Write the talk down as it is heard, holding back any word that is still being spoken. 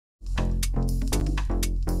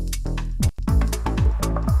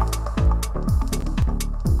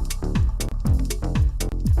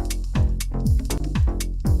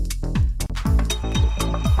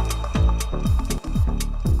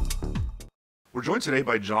We're joined today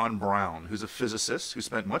by John Browne, who's a physicist who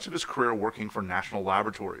spent much of his career working for national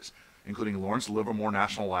laboratories, including Lawrence Livermore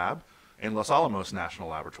National Lab and Los Alamos National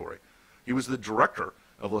Laboratory. He was the director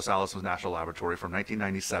of Los Alamos National Laboratory from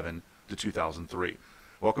 1997 to 2003.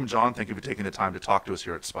 Welcome, John. Thank you for taking the time to talk to us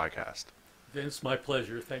here at SPYCAST. Vince, my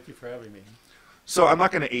pleasure. Thank you for having me. So I'm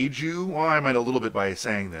not going to age you, well, I might a little bit by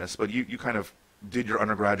saying this, but you kind of did your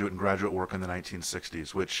undergraduate and graduate work in the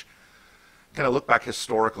 1960s, which kind of look back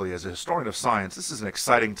historically as a historian of science, this is an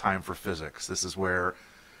exciting time for physics. This is where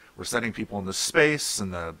we're sending people into space,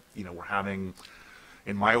 and we're having,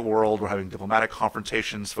 in my world, we're having diplomatic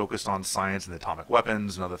confrontations focused on science and atomic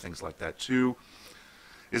weapons and other things like that too.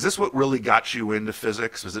 Is this what really got you into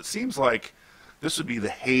physics? Because it seems like this would be the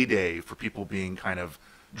heyday for people being kind of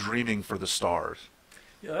dreaming for the stars.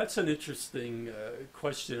 Yeah, that's an interesting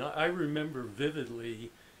question. I remember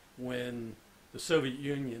vividly when the Soviet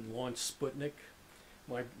Union launched Sputnik.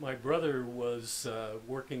 My brother was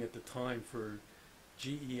working at the time for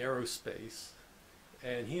GE Aerospace,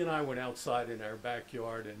 and he and I went outside in our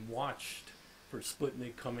backyard and watched for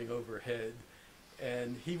Sputnik coming overhead.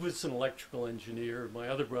 And he was an electrical engineer. My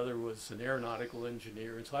other brother was an aeronautical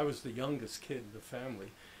engineer, and so I was the youngest kid in the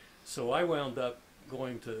family. So I wound up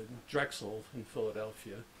going to Drexel in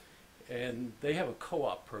Philadelphia, and they have a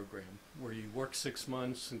co-op program where you work 6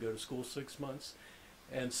 months and go to school 6 months.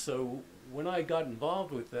 And so when I got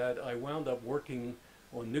involved with that, I wound up working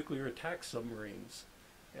on nuclear attack submarines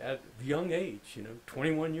at a young age,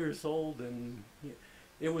 21 years old, and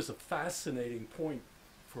it was a fascinating point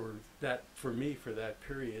for me for that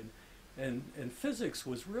period. And physics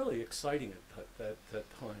was really exciting at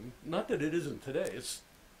that time. Not that it isn't today. It's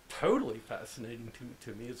totally fascinating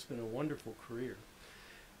to me. It's been a wonderful career.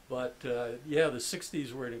 But yeah, the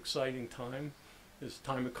 60s were an exciting time. It was a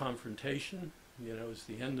time of confrontation. It was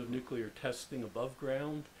the end of nuclear testing above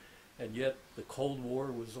ground, and yet the Cold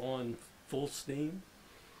War was on full steam.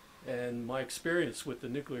 And my experience with the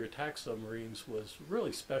nuclear attack submarines was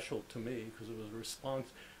really special to me because it was a response.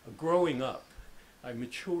 Growing up, I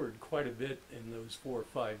matured quite a bit in those 4 or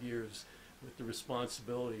 5 years with the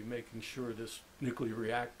responsibility of making sure this nuclear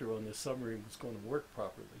reactor on this submarine was going to work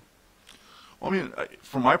properly. Well, I mean,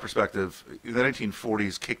 from my perspective, the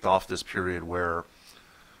 1940s kicked off this period where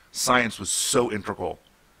science was so integral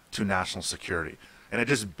to national security, and it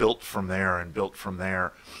just built from there and built from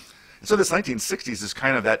there. And so this 1960s is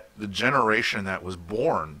kind of the generation that was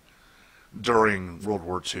born during World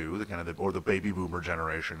War II, or the baby boomer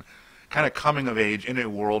generation, kind of coming of age in a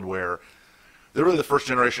world where they're really the first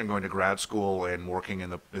generation going to grad school and working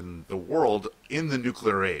in the world in the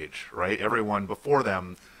nuclear age, right? Everyone before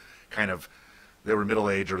them they were middle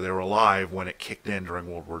age or they were alive when it kicked in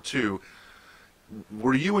during World War II.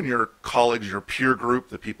 Were you and your colleagues, your peer group,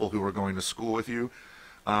 the people who were going to school with you,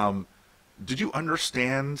 did you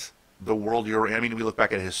understand the world you were in? I mean, we look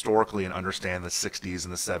back at it historically and understand the 60s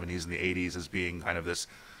and the 70s and the 80s as being kind of this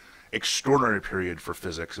extraordinary period for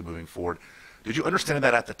physics and moving forward. Did you understand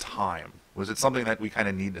that at the time? Was it something that we kind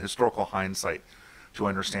of need historical hindsight to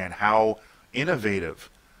understand how innovative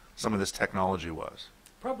some of this technology was?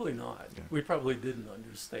 Probably not. Yeah. We probably didn't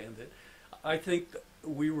understand it. I think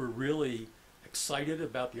we were really excited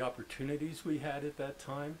about the opportunities we had at that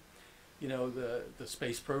time. The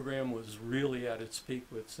space program was really at its peak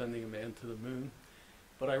with sending a man to the moon.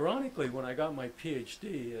 But ironically, when I got my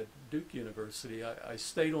PhD at Duke University, I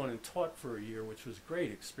stayed on and taught for a year, which was a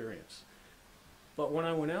great experience. But when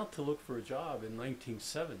I went out to look for a job in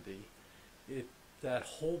 1970, that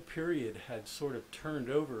whole period had sort of turned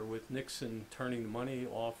over with Nixon turning the money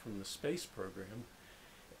off from the space program,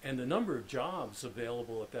 and the number of jobs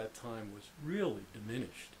available at that time was really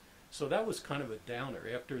diminished. So that was kind of a downer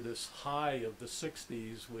after this high of the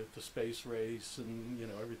 60s with the space race and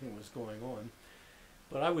everything was going on.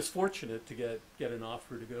 But I was fortunate to get an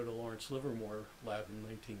offer to go to Lawrence Livermore Lab in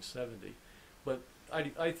 1970. But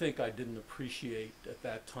I think I didn't appreciate at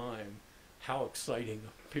that time how exciting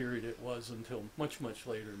a period it was until much, much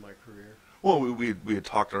later in my career. Well, we had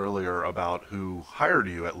talked earlier about who hired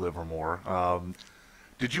you at Livermore.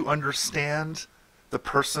 Did you understand the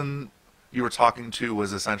person you were talking to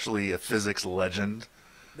was essentially a physics legend?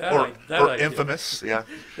 Or infamous? Yeah.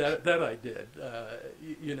 That I did.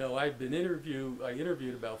 I'd been I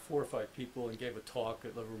interviewed about 4 or 5 people and gave a talk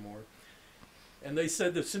at Livermore. And they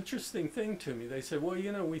said this interesting thing to me. They said, well,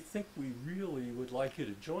 we think we really would like you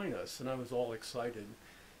to join us. And I was all excited.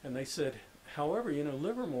 And they said, however,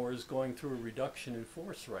 Livermore is going through a reduction in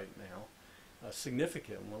force right now, a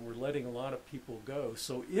significant one. We're letting a lot of people go.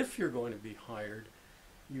 So if you're going to be hired,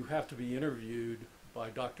 you have to be interviewed by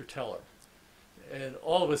Dr. Teller. And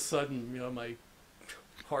all of a sudden, my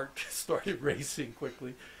heart started racing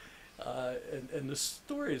quickly. And the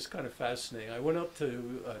story is kind of fascinating. I went up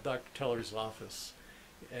to Dr. Teller's office,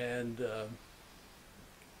 and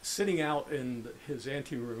sitting out in his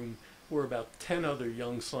anteroom were about 10 other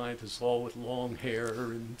young scientists, all with long hair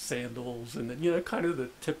and sandals, and kind of the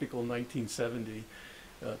typical 1970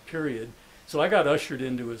 period. So I got ushered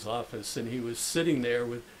into his office, and he was sitting there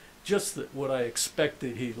with just what I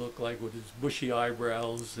expected he looked like, with his bushy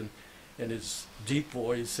eyebrows and his deep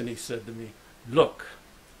voice, and he said to me, "Look,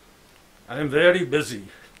 I'm very busy.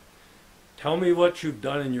 Tell me what you've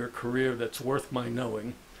done in your career that's worth my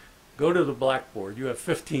knowing. Go to the blackboard. You have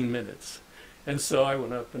 15 minutes." And so I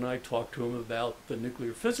went up and I talked to him about the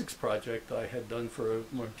nuclear physics project I had done for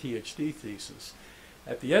my PhD thesis.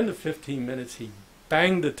 At the end of 15 minutes, he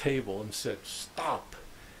banged the table and said, "Stop."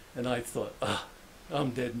 And I thought,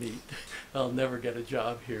 I'm dead meat. I'll never get a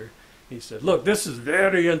job here. He said, "Look, this is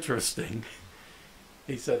very interesting."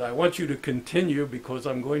 He said, "I want you to continue because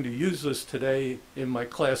I'm going to use this today in my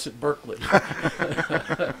class at Berkeley."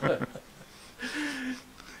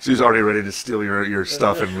 So he's already ready to steal your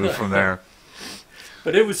stuff and move from there.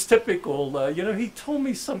 But it was typical. He told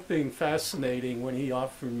me something fascinating when he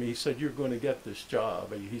offered me. He said, "You're going to get this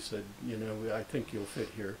job." And he said, "I think you'll fit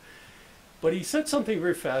here." But he said something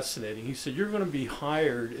very fascinating. He said, "You're going to be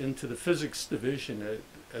hired into the physics division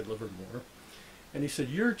at Livermore." And he said,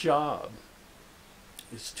 "Your job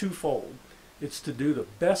is twofold. It's to do the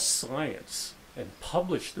best science and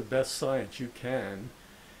publish the best science you can,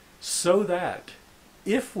 so that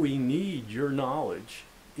if we need your knowledge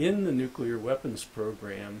in the nuclear weapons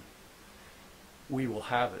program, we will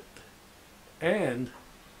have it. And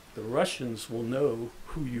the Russians will know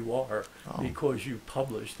who you are because you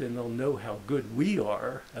published, and they'll know how good we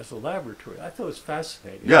are as a laboratory." I thought it was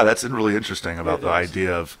fascinating. Yeah, that's really interesting about the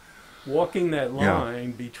idea of walking that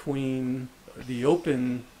line between the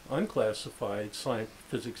open, unclassified science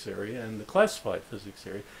physics area and the classified physics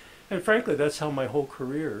area. And frankly, that's how my whole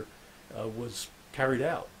career was carried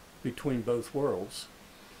out, between both worlds.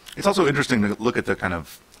 It's also interesting to look at the kind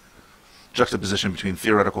of juxtaposition between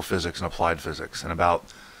theoretical physics and applied physics, and about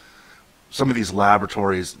some of these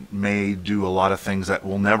laboratories may do a lot of things that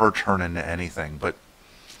will never turn into anything, but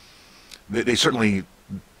they certainly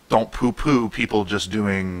don't poo-poo people just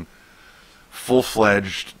doing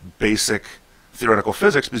full-fledged basic theoretical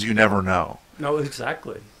physics, because you never know. No,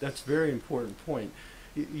 exactly. That's a very important point.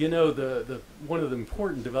 The one of the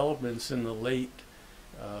important developments in the late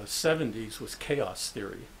 70s was chaos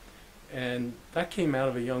theory. And that came out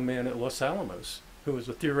of a young man at Los Alamos who was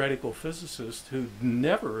a theoretical physicist who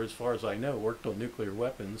never, as far as I know, worked on nuclear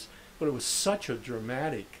weapons, but it was such a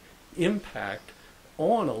dramatic impact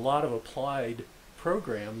on a lot of applied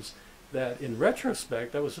programs that in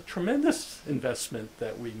retrospect, that was a tremendous investment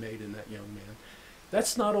that we made in that young man.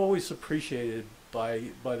 That's not always appreciated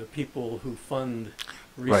by the people who fund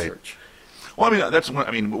research. Right.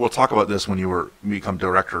 Well, we'll talk about this when you become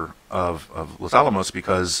director of Los Alamos,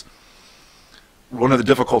 because one of the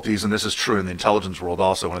difficulties, and this is true in the intelligence world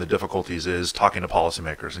also, one of the difficulties is talking to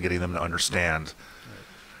policymakers and getting them to understand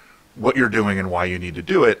what you're doing and why you need to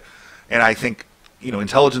do it. And I think,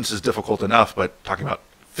 intelligence is difficult enough, but talking about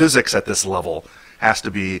physics at this level has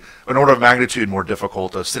to be an order of magnitude more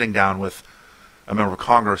difficult, of sitting down with a member of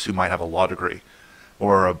Congress who might have a law degree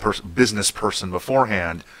or a business person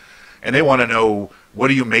beforehand, and they want to know, what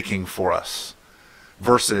are you making for us?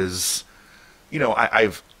 Versus,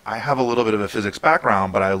 I have a little bit of a physics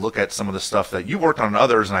background, but I look at some of the stuff that you worked on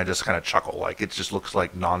others, and I just kind of chuckle, like it just looks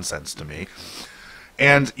like nonsense to me.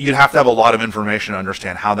 And you'd have to have a lot of information to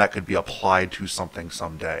understand how that could be applied to something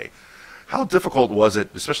someday. How difficult was it,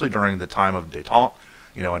 especially during the time of détente,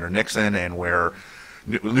 under Nixon, and where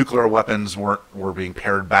nuclear weapons were being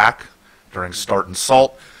pared back during START and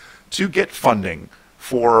SALT, to get funding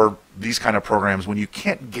for these kind of programs when you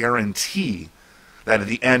can't guarantee that at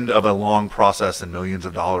the end of a long process and millions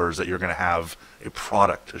of dollars that you're going to have a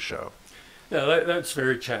product to show? Yeah, that's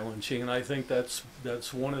very challenging, and I think that's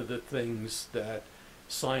one of the things that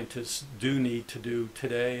scientists do need to do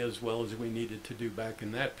today, as well as we needed to do back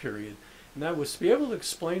in that period. And that was to be able to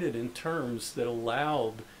explain it in terms that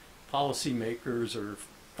allowed policymakers or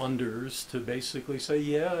funders to basically say,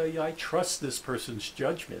 yeah, I trust this person's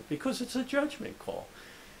judgment, because it's a judgment call.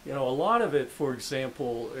 A lot of it, for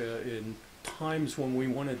example, in times when we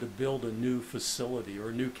wanted to build a new facility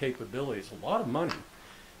or new capabilities, a lot of money.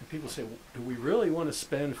 And people say, well, do we really want to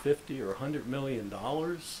spend $50 or $100 million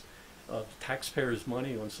of taxpayers'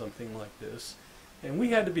 money on something like this? And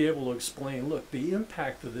we had to be able to explain, look, the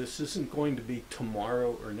impact of this isn't going to be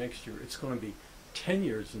tomorrow or next year. It's going to be 10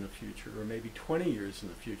 years in the future, or maybe 20 years in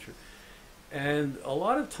the future. And a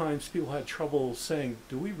lot of times people had trouble saying,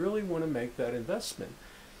 do we really want to make that investment?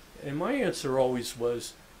 And my answer always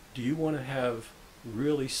was, do you want to have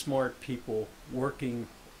really smart people working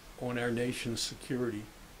on our nation's security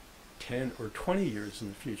 10 or 20 years in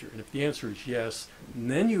the future? And if the answer is yes,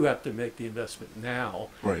 then you have to make the investment now,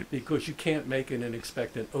 Right. because you can't make it and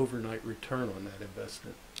expect an overnight return on that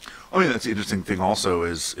investment. I mean, that's the interesting thing also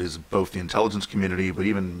is both the intelligence community, but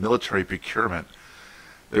even military procurement.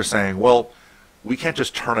 They're saying, well, we can't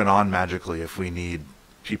just turn it on magically if we need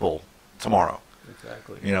people tomorrow.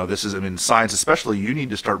 Exactly. You know, this is, I mean, science especially, you need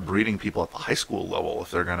to start breeding people at the high school level if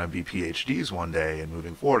they're going to be PhDs one day and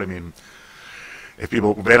moving forward. I mean, if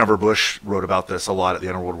people, Vannevar Bush wrote about this a lot at the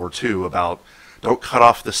end of World War II about don't cut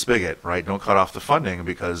off the spigot, right? Don't cut off the funding,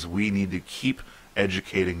 because we need to keep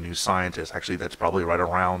educating new scientists. Actually, that's probably right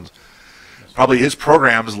around, probably his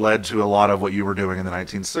programs led to a lot of what you were doing in the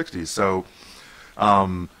 1960s. So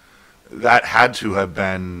that had to have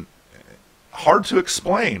been hard to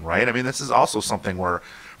explain, right? I mean, this is also something where,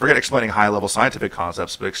 forget explaining high-level scientific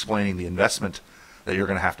concepts, but explaining the investment that you're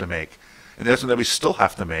going to have to make, and the investment that we still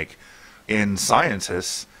have to make in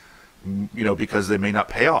scientists, you know, because they may not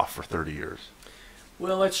pay off for 30 years.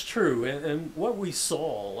 Well, that's true. And what we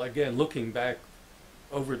saw, again, looking back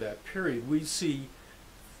over that period, we see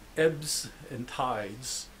ebbs and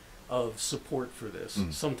tides of support for this.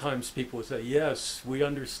 Sometimes people would say, yes, we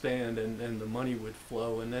understand, and the money would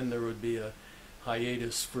flow, and then there would be a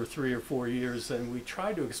hiatus for 3 or 4 years. And we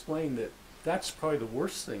tried to explain that that's probably the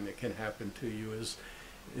worst thing that can happen to you is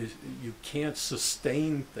you can't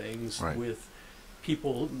sustain things Right. with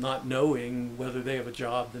people not knowing whether they have a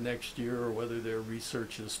job the next year or whether their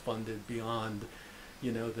research is funded beyond,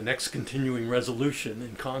 you know, the next continuing resolution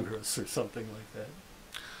in Congress or something like that.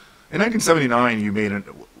 In 1979, you made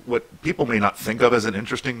what people may not think of as an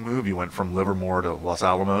interesting move. You went from Livermore to Los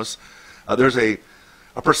Alamos. There's a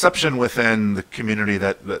perception within the community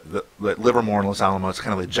that Livermore and Los Alamos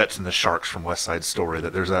kind of like Jets and the Sharks from West Side Story,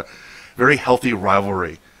 that there's a very healthy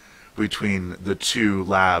rivalry between the two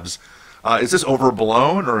labs. Is this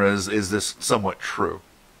overblown, or is this somewhat true?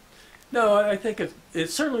 No, I think it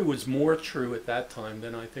certainly was more true at that time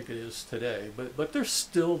than I think it is today. But there's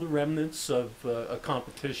still the remnants of a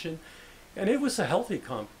competition, and it was a healthy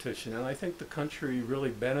competition. And I think the country really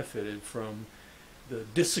benefited from the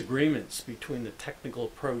disagreements between the technical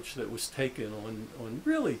approach that was taken on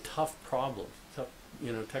really tough problems,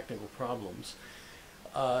 technical problems.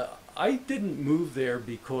 I didn't move there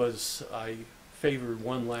because I favored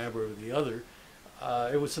one lab over the other.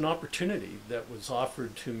 It was an opportunity that was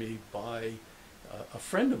offered to me by a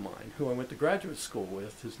friend of mine who I went to graduate school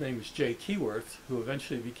with. His name is Jay Keyworth, who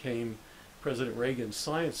eventually became President Reagan's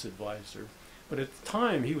science advisor. But at the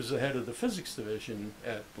time, he was the head of the physics division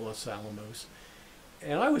at Los Alamos.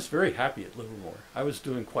 And I was very happy at Livermore. I was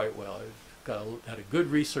doing quite well. I had a good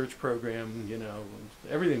research program, you know,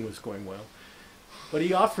 everything was going well. But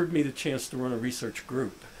he offered me the chance to run a research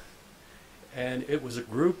group. And it was a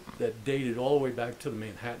group that dated all the way back to the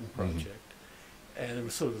Manhattan Project. And there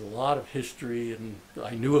was sort of a lot of history, and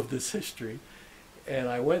I knew of this history. And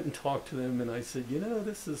I went and talked to them, and I said, you know,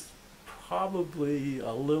 this is probably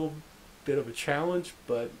a little bit of a challenge,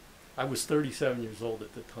 but I was 37 years old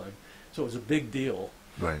at the time, so it was a big deal.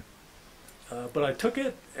 Right. But I took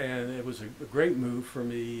it, and it was a great move for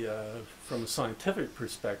me from a scientific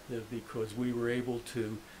perspective, because we were able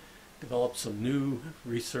to develop some new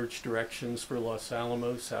research directions for Los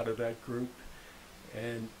Alamos out of that group.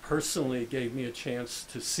 And personally, it gave me a chance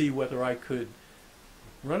to see whether I could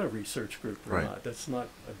run a research group or Right. not. That's not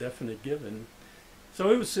a definite given. So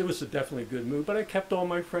it was a definitely good move, but I kept all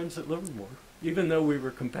my friends at Livermore. Even though we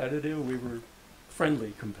were competitive, we were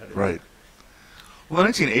friendly competitive. Right. Well, the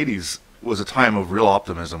 1980s was a time of real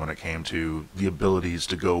optimism when it came to the abilities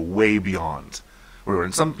to go way beyond.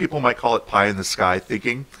 And some people might call it pie in the sky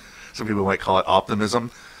thinking. Some people might call it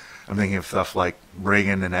optimism. I'm thinking of stuff like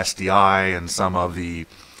Reagan and SDI and some of the,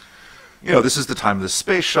 you know, this is the time of the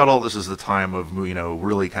space shuttle. This is the time of, you know,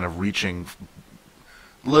 really kind of reaching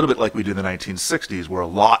a little bit like we did in the 1960s, where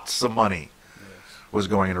lots of money was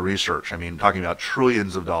going into research. I mean, talking about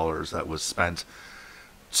trillions of dollars that was spent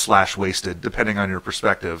 / wasted, depending on your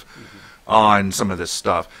perspective, on some of this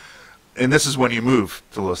stuff. And this is when you move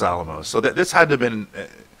to Los Alamos. So this had to have been...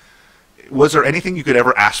 Was there anything you could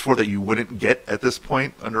ever ask for that you wouldn't get at this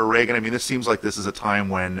point under Reagan? I mean, this seems like this is a time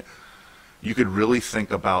when you could really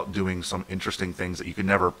think about doing some interesting things that you could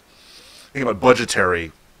never think about.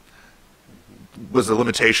 Budgetary was a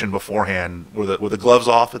limitation beforehand. Were the gloves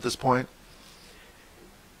off at this point?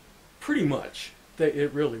 Pretty much.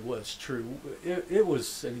 It really was true. It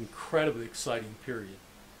was an incredibly exciting period.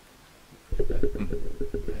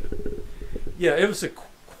 Yeah, it was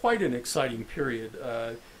quite an exciting period.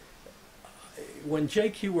 When Jay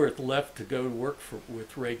Keyworth left to go to work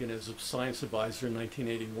with Reagan as a science advisor in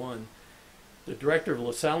 1981, the director of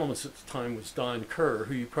Los Alamos at the time was Don Kerr,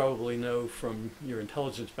 who you probably know from your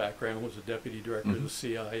intelligence background, was a deputy director of the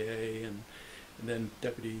CIA and then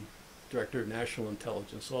deputy director of national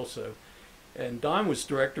intelligence also. And Don was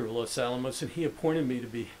director of Los Alamos, and he appointed me to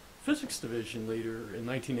be physics division leader in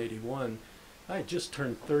 1981. I had just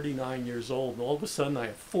turned 39 years old, and all of a sudden I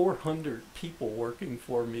had 400 people working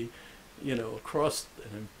for me, you know, across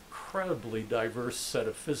an incredibly diverse set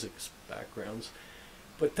of physics backgrounds.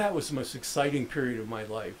 But that was the most exciting period of my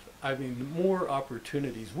life. I mean, more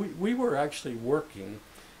opportunities. We were actually working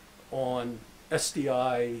on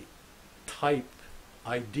SDI type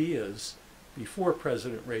ideas before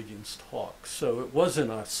President Reagan's talk, so it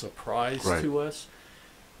wasn't a surprise to us.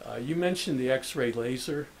 You mentioned the X-ray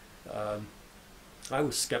laser. I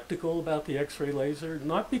was skeptical about the X-ray laser,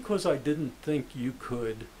 not because I didn't think you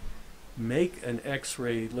could make an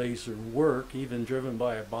X-ray laser work, even driven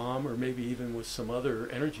by a bomb or maybe even with some other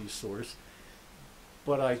energy source,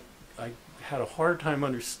 but I had a hard time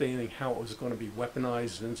understanding how it was going to be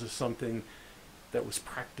weaponized into something that was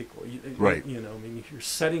practical. Right. You know, I mean, if you're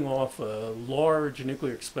setting off a large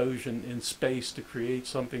nuclear explosion in space to create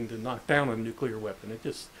something to knock down a nuclear weapon, it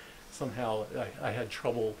just somehow I had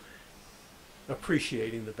trouble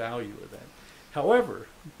appreciating the value of that. However,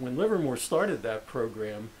 when Livermore started that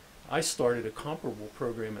program, I started a comparable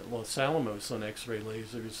program at Los Alamos on X-ray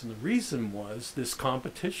lasers, and the reason was this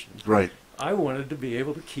competition. Right. I wanted to be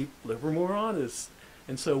able to keep Livermore honest.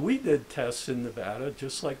 And so we did tests in Nevada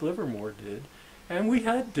just like Livermore did, and we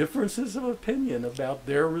had differences of opinion about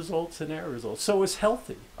their results and our results. So it was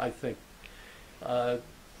healthy, I think.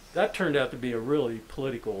 That turned out to be a really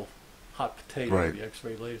political hot potato, the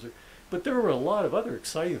X-ray laser. But there were a lot of other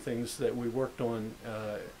exciting things that we worked on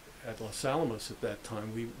at Los Alamos at that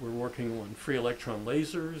time. We were working on free electron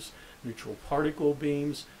lasers, neutral particle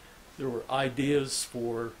beams. There were ideas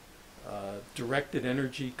for directed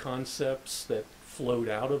energy concepts that flowed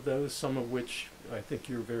out of those, some of which I think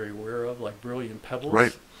you're very aware of, like brilliant pebbles.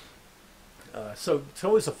 Right. So it's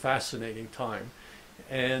always a fascinating time.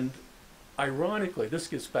 And ironically, this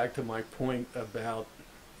gets back to my point about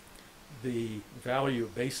the value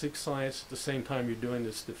of basic science at the same time you're doing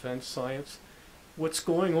this defense science. What's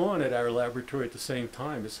going on at our laboratory at the same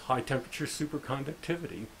time is high temperature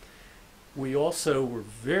superconductivity. We also were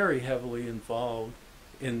very heavily involved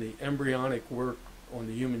in the embryonic work on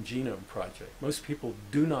the Human Genome Project. Most people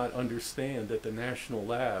do not understand that the national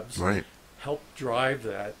labs helped drive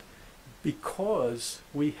that, because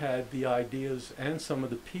we had the ideas and some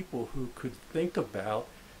of the people who could think about,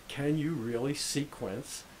 can you really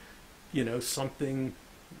sequence, you know, something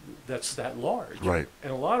that's that large? Right.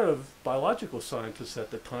 And a lot of biological scientists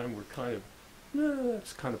at the time were kind of,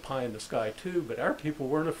 that's kind of pie in the sky too, but our people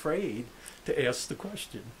weren't afraid to ask the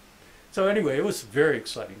question. So anyway, it was a very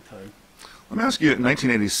exciting time. Let me ask you, in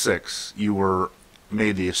 1986, you were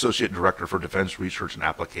made the Associate Director for Defense Research and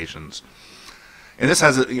Applications. And this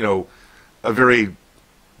has a very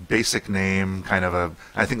basic name, kind of a,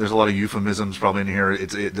 I think there's a lot of euphemisms probably in here.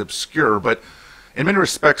 It's obscure, but in many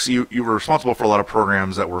respects, you were responsible for a lot of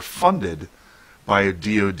programs that were funded by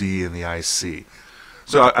DOD and the IC.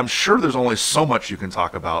 So I'm sure there's only so much you can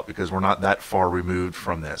talk about because we're not that far removed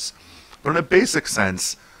from this. But in a basic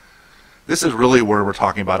sense, this is really where we're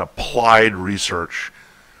talking about applied research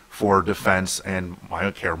for defense, and I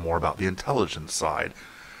care more about the intelligence side.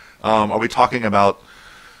 Are we talking about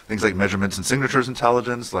things like measurements and signatures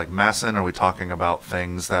intelligence, like MASN? Are we talking about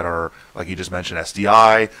things that are, like you just mentioned,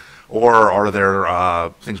 SDI? Or are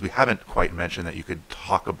there things we haven't quite mentioned that you could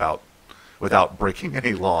talk about without breaking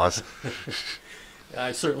any laws?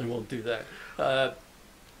 I certainly won't do that.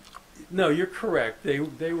 No, you're correct. They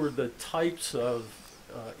were the types of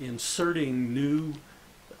inserting new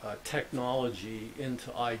technology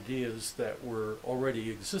into ideas that were already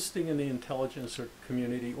existing in the intelligence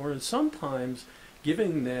community, or sometimes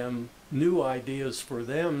giving them new ideas for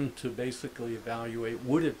them to basically evaluate,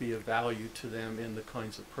 would it be of value to them in the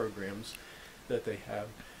kinds of programs that they have.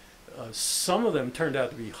 Some of them turned out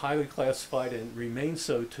to be highly classified and remain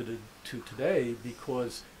so to today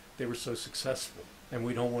because they were so successful, and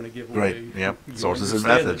we don't want to give away sources and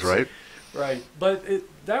methods, right? Right, but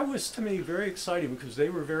that was to me very exciting because they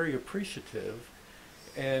were very appreciative,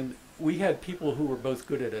 and we had people who were both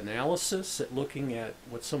good at analysis, at looking at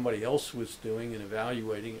what somebody else was doing and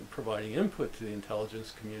evaluating and providing input to the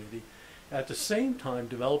intelligence community, at the same time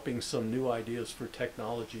developing some new ideas for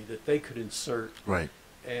technology that they could insert. Right.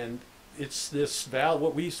 And it's this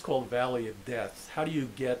what we used to call the valley of death. How do you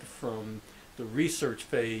get from the research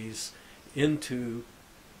phase into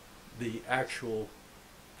the actual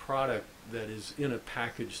product that is in a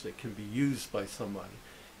package that can be used by somebody?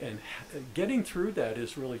 And getting through that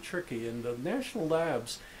is really tricky. And the national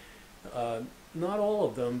labs, not all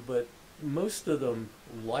of them, but most of them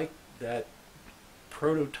like that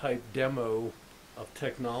prototype demo of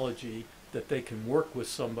technology that they can work with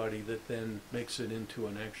somebody that then makes it into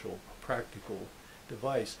an actual practical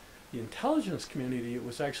device. The intelligence community, it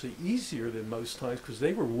was actually easier than most times because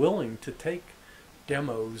they were willing to take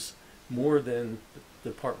demos more than the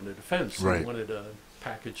Department of Defense. Right. They wanted a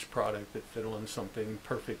packaged product that fit on something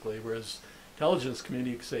perfectly, whereas intelligence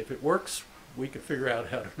community could say, if it works, we can figure out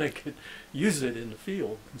how to make it, use it in the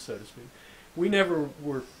field, so to speak. We never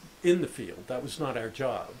were in the field. That was not our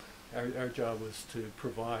job. Our job was to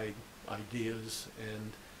provide ideas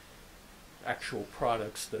and actual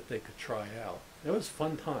products that they could try out. It was a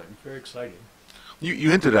fun time, very exciting. You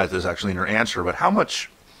hinted at this actually in your answer, but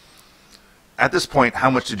at this point, how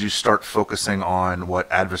much did you start focusing on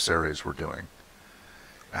what adversaries were doing?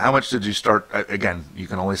 How much did you start, again, you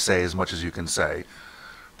can only say as much as you can say,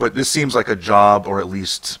 but this seems like a job or at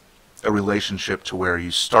least a relationship to where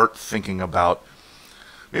you start thinking about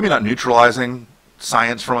maybe not neutralizing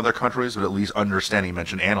science from other countries, but at least understanding. You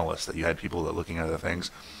mentioned analysts, that you had people that looking at other things.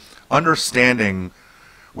 Understanding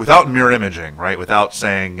without mirror imaging, right? Without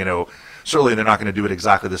saying, certainly they're not going to do it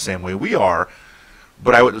exactly the same way we are,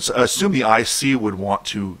 but I would assume the IC would want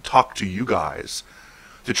to talk to you guys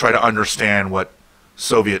to try to understand what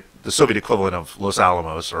the Soviet equivalent of Los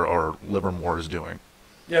Alamos or Livermore is doing.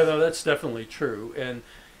 Yeah, no, that's definitely true. And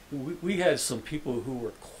we had some people who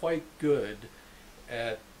were quite good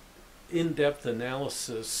at in-depth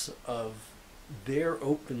analysis of their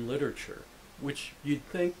open literature, which you'd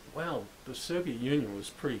think, wow, the Soviet Union was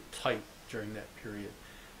pretty tight during that period.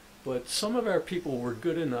 But some of our people were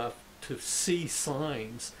good enough to see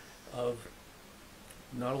signs of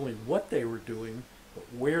not only what they were doing, but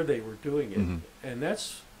where they were doing it. Mm-hmm. And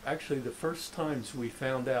that's actually the first times we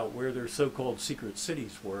found out where their so-called secret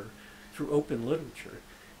cities were through open literature.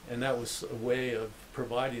 And that was a way of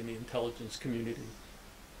providing the intelligence community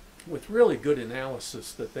with really good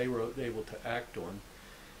analysis that they were able to act on.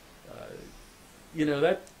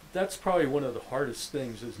 That's probably one of the hardest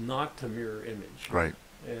things, is not to mirror image. Right.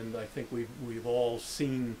 And I think we've all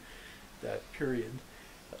seen that period.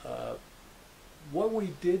 What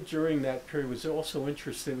we did during that period was also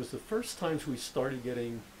interesting. It was the first times we started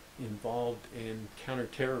getting involved in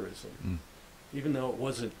counterterrorism. Even though it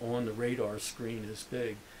wasn't on the radar screen as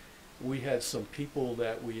big, we had some people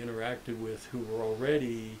that we interacted with who were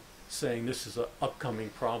already saying, this is an upcoming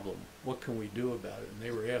problem. What can we do about it? And they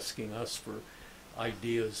were asking us for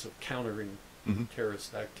ideas of countering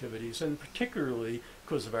terrorist activities, and particularly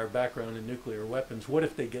because of our background in nuclear weapons, what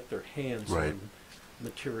if they get their hands on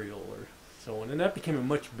material or so on? And that became a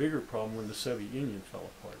much bigger problem when the Soviet Union fell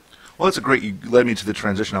apart. Well, you led me to the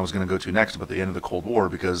transition I was going to go to next about the end of the Cold War,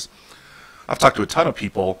 because I've talked to a ton of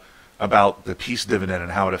people about the peace dividend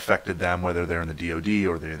and how it affected them, whether they're in the DoD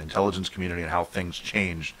or they're in the intelligence community, and how things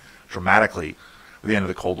changed dramatically at the end of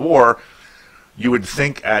the Cold War. You would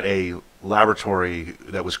think at a laboratory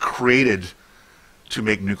that was created to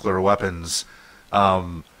make nuclear weapons,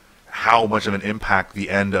 how much of an impact the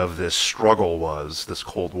end of this struggle was, this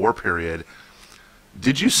Cold War period.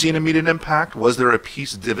 Did you see an immediate impact? Was there a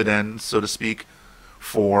peace dividend, so to speak,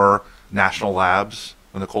 for national labs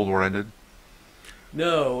when the Cold War ended?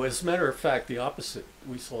 No, as a matter of fact, the opposite.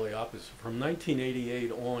 We saw the opposite. From 1988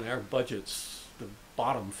 on, our budgets, the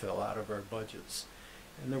bottom fell out of our budgets.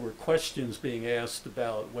 And there were questions being asked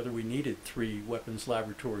about whether we needed 3 weapons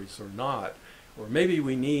laboratories or not, or maybe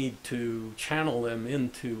we need to channel them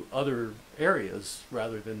into other areas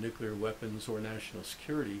rather than nuclear weapons or national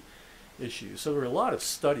security issues. So there were a lot of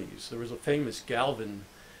studies. There was a famous Galvin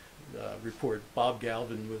report. Bob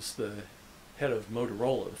Galvin was the head of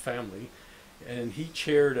Motorola, the family, and he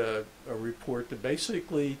chaired a report that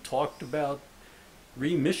basically talked about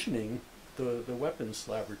remissioning the weapons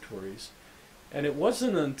laboratories. And it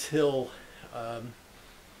wasn't until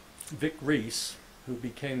Vic Reese, who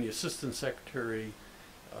became the Assistant Secretary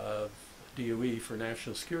of DOE for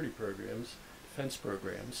National Security Programs, Defense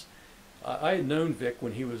Programs. I had known Vic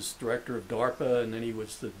when he was director of DARPA, and then he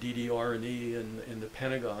was the DDR&E in the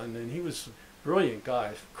Pentagon, and he was a brilliant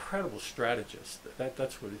guy, incredible strategist.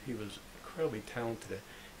 That's what he was, incredibly talented at.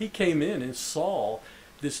 He came in and saw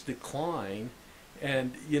this decline.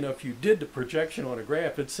 And, if you did the projection on a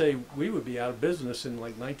graph, it'd say we would be out of business in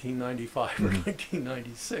like 1995 or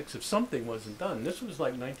 1996 if something wasn't done. This was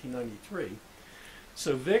like 1993.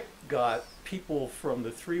 So Vic got people from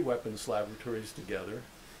the 3 weapons laboratories together,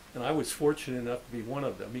 and I was fortunate enough to be one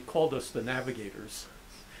of them. He called us the navigators.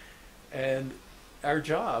 And our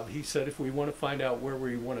job, he said, if we want to find out where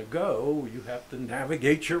we want to go, you have to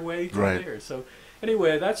navigate your way to there. So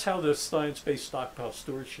anyway, that's how the Science-Based Stockpile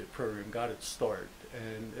Stewardship Program got its start.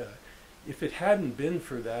 And if it hadn't been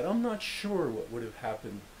for that, I'm not sure what would have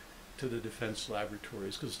happened to the defense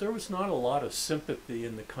laboratories, because there was not a lot of sympathy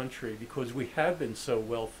in the country because we had been so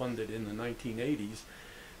well funded in the 1980s.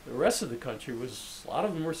 The rest of the country was, a lot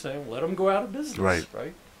of them were saying, let them go out of business,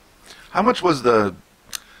 right? How much was the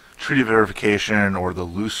treaty verification or the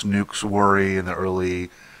loose nukes worry in the early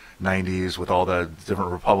 90s with all the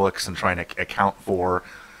different republics and trying to account for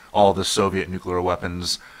all the Soviet nuclear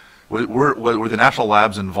weapons? Were the national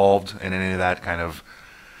labs involved in any of that kind of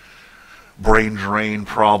brain drain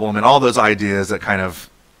problem and all those ideas that kind of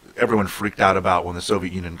everyone freaked out about when the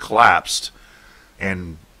Soviet Union collapsed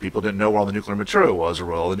and people didn't know where all the nuclear material was or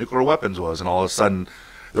where all the nuclear weapons was, and all of a sudden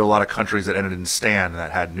there were a lot of countries that ended in stand that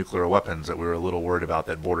had nuclear weapons that we were a little worried about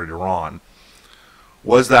that bordered Iran.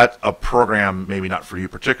 Was that a program, maybe not for you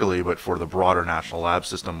particularly, but for the broader national lab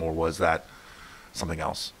system, or was that something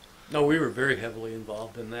else? No, we were very heavily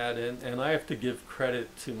involved in that, and I have to give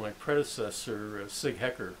credit to my predecessor, Sig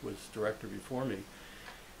Hecker, who was director before me.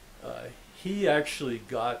 He actually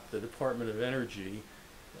got the Department of Energy,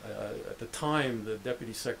 at the time the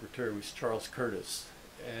Deputy Secretary was Charles Curtis,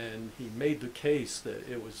 and he made the case that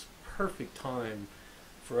it was perfect time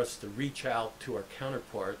for us to reach out to our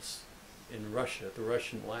counterparts in Russia, at the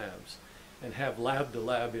Russian labs, and have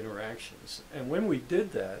lab-to-lab interactions. And when we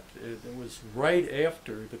did that, it was right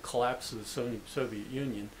after the collapse of the Soviet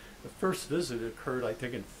Union. The first visit occurred, I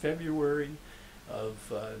think, in February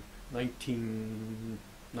of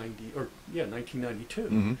 1992.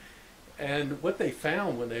 Mm-hmm. And what they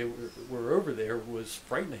found when they were over there was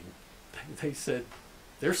frightening. They said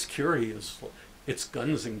their security it's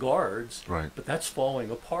guns and guards, but that's falling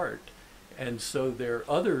apart. And so there are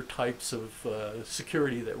other types of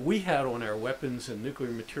security that we had on our weapons and nuclear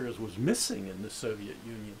materials was missing in the Soviet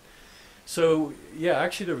Union. So yeah,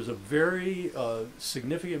 actually there was a very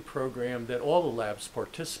significant program that all the labs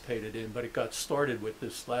participated in, but it got started with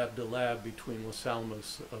this lab-to-lab between Los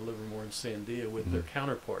Alamos, Livermore, and Sandia with their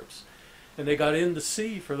counterparts. And they got in to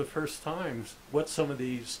see for the first time what some of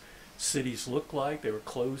these cities looked like. They were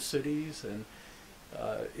closed cities, and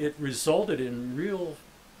it resulted in real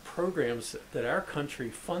programs that our country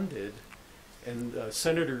funded, and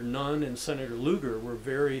Senator Nunn and Senator Lugar were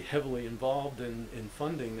very heavily involved in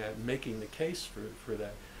funding that and making the case for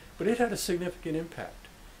that. But it had a significant impact.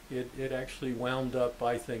 It actually wound up,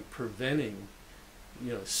 I think, preventing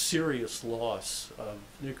serious loss of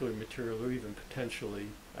nuclear material or even potentially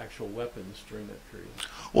actual weapons during that period.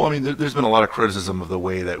 Well, I mean, there's been a lot of criticism of the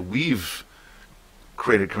way that we've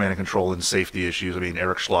created command and control and safety issues. I mean,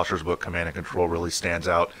 Eric Schlosser's book, Command and Control, really stands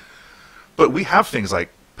out. But we have things like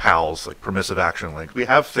PALs, like Permissive Action Link. We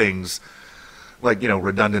have things like,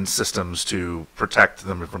 redundant systems to protect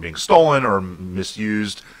them from being stolen or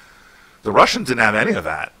misused. The Russians didn't have any of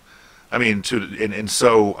that. I mean,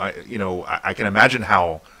 so I can imagine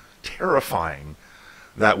how terrifying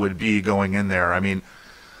that would be going in there. I mean,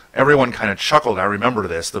 everyone kind of chuckled. I remember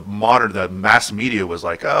this. The mass media was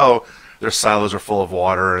like, "Oh, their silos are full of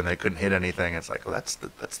water and they couldn't hit anything." It's like, well, that's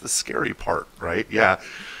the scary part, right? Yeah.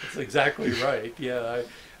 That's exactly right. Yeah,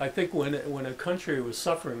 I think when a country was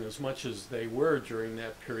suffering as much as they were during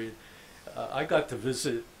that period, I got to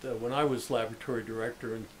visit when I was laboratory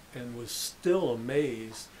director and was still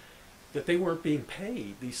amazed that they weren't being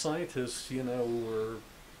paid. These scientists, were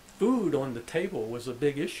food on the table was a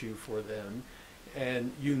big issue for them.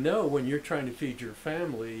 And when you're trying to feed your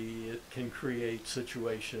family, it can create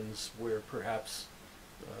situations where perhaps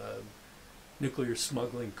nuclear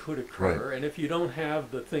smuggling could occur. Right. And if you don't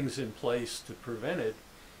have the things in place to prevent it,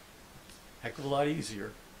 heck of a lot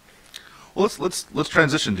easier. Well, let's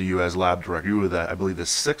transition to you as lab director. You were I believe the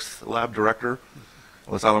 6th lab director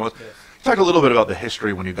at Los Alamos. Yes. Talk a little bit about the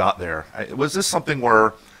history when you got there. Was this something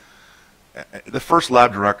where the first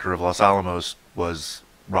lab director of Los Alamos was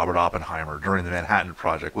Robert Oppenheimer during the Manhattan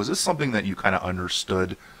Project? Was this something that you kind of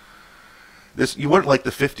understood? You weren't like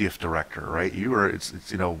the 50th director, right? You were.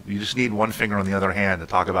 You just need one finger on the other hand to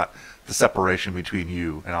talk about the separation between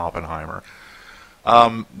you and Oppenheimer.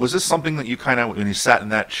 Was this something that you kind of, when you sat in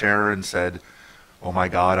that chair and said, "Oh my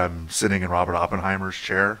God, I'm sitting in Robert Oppenheimer's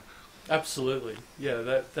chair"? Absolutely.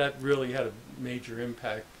 Yeah, that really had a major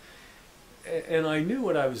impact. And I knew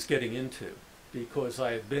what I was getting into because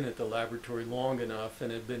I had been at the laboratory long enough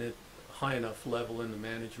and had been at high enough level in the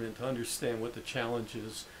management to understand what the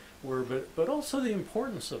challenges were, but also the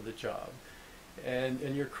importance of the job. And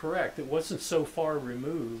you're correct, it wasn't so far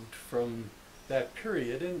removed from that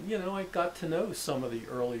period. And, you know, I got to know some of the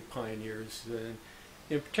early pioneers. And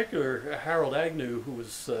in particular, Harold Agnew, who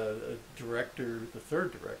was a director, the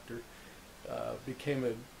third director, became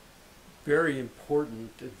a very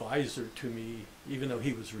important advisor to me. Even though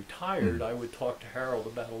he was retired, I would talk to Harold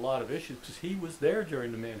about a lot of issues because he was there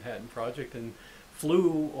during the Manhattan Project and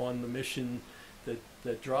flew on the mission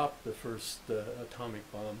that dropped the first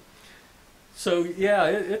atomic bomb. So yeah,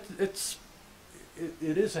 it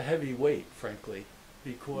is a heavy weight, frankly,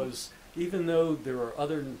 because even though there are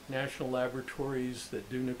other national laboratories that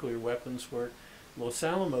do nuclear weapons work, Los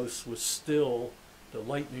Alamos was still the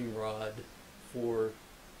lightning rod for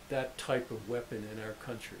that type of weapon in our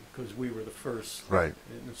country because we were the first. Right.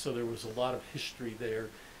 And so there was a lot of history there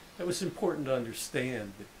that was important to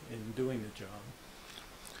understand in doing the job.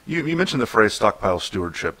 You mentioned the phrase stockpile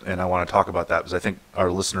stewardship, and I want to talk about that because I think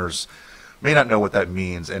our listeners may not know what that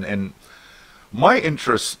means. And my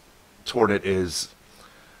interest toward it is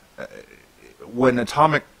when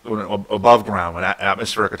above ground, when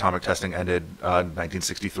atmospheric atomic testing ended in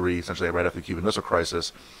 1963, essentially right after the Cuban Missile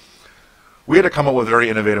Crisis, we had to come up with very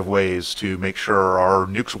innovative ways to make sure our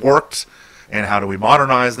nukes worked, and how do we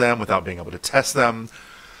modernize them without being able to test them?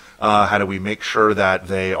 How do we make sure that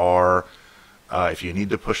they are, if you need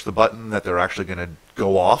to push the button, that they're actually going to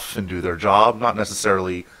go off and do their job? Not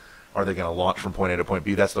necessarily are they going to launch from point A to point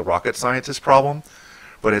B. That's the rocket scientist problem.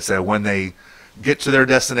 But it's that when they get to their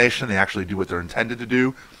destination, they actually do what they're intended to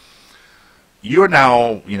do. You're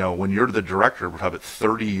now, you know, when you're the director, we're talking about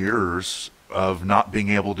 30 years of not being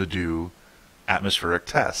able to do atmospheric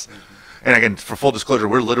tests. And again, for full disclosure,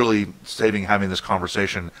 we're literally having this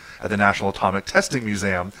conversation at the National Atomic Testing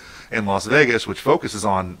Museum in Las Vegas, which focuses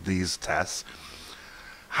on these tests.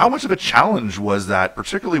 How much of a challenge was that,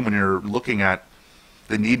 particularly when you're looking at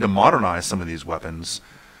the need to modernize some of these weapons,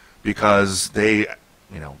 because they,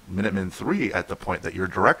 you know, Minuteman III at the point that your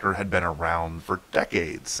director had been around for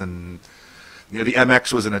decades, and you know the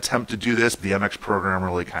MX was an attempt to do this, but the MX program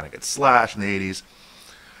really kind of gets slashed in the 80s.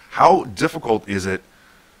 How difficult is it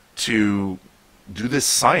to do this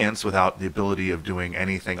science without the ability of doing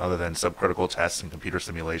anything other than subcritical tests and computer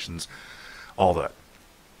simulations, all that?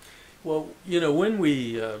 Well, you know, when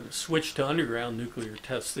we switched to underground nuclear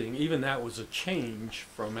testing, even that was a change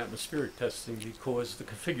from atmospheric testing because the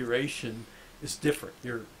configuration is different.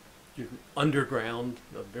 You're underground,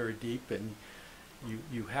 very deep, and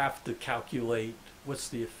you have to calculate what's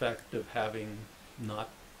the effect of having not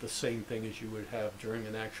the same thing as you would have during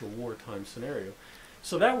an actual wartime scenario.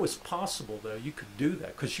 So that was possible, though. You could do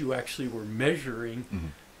that because you actually were measuring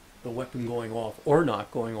the weapon going off or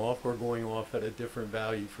not going off, or going off at a different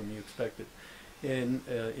value from you expected. In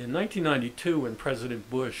 1992, when President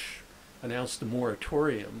Bush announced a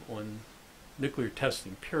moratorium on nuclear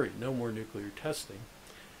testing, period, no more nuclear testing,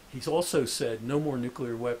 he's also said no more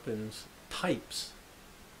nuclear weapons types.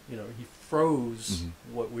 You know, he froze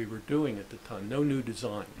what we were doing at the time, no new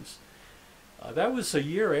designs. That was a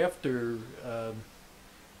year after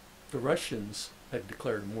the Russians had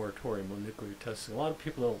declared a moratorium on nuclear testing. A lot of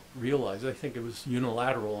people don't realize. I think it was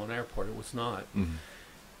unilateral on our part. It was not.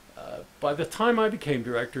 By the time I became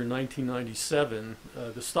director in 1997,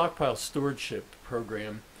 the stockpile stewardship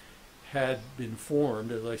program had been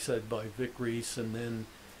formed, as I said, by Vic Reese, and then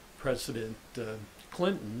President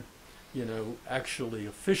Clinton, you know, actually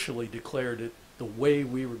officially declared it the way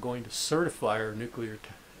we were going to certify our nuclear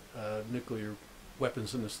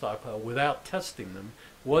weapons in the stockpile without testing them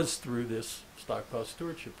was through this stockpile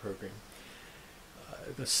stewardship program.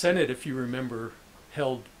 The Senate, if you remember,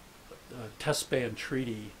 held test ban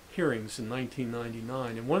treaty hearings in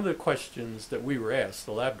 1999, and one of the questions that we were asked,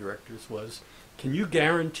 the lab directors, was, can you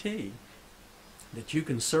guarantee that you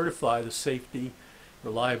can certify the safety,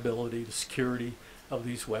 reliability, the security of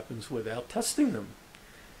these weapons without testing them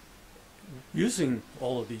using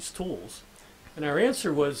all of these tools? And our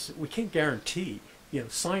answer was, we can't guarantee. You know,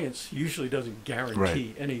 science usually doesn't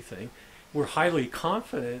guarantee anything. We're highly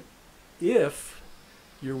confident if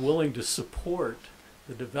you're willing to support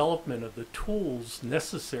the development of the tools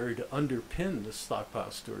necessary to underpin the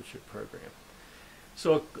stockpile stewardship program.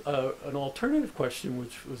 So an alternative question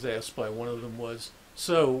which was asked by one of them was,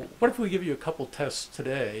 so what if we give you a couple tests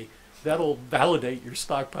today that'll validate your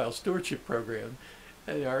stockpile stewardship program?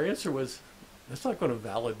 And our answer was, that's not going to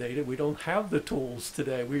validate it. We don't have the tools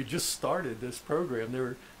today. We just started this program. There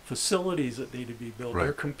are facilities that need to be built. There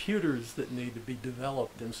are computers that need to be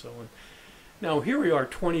developed and so on. Now, here we are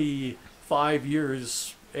 25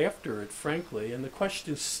 years after it, frankly, and the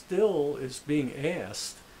question still is being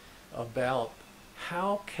asked about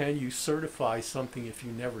how can you certify something if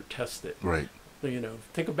you never test it? Right. You know,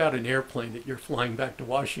 think about an airplane that you're flying back to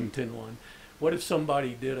Washington on. What if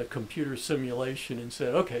somebody did a computer simulation and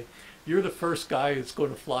said, okay, you're the first guy that's going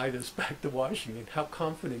to fly this back to Washington. How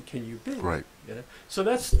confident can you be? Right. You know? So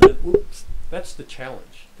that's the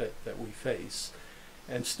challenge that we face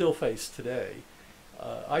and still face today.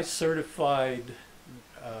 I certified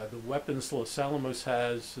the weapons Los Alamos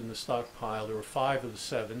has in the stockpile. There were 5 of the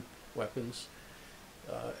 7 weapons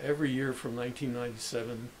every year from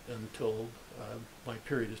 1997 until my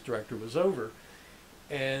period as director was over.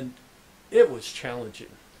 And it was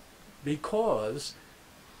challenging because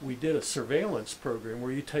we did a surveillance program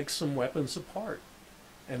where you take some weapons apart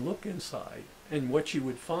and look inside. And what you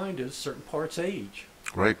would find is certain parts age.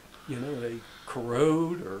 Right. You know, they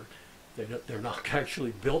corrode or they're not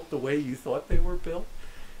actually built the way you thought they were built.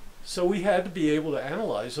 So we had to be able to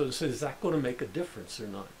analyze those and say, is that going to make a difference or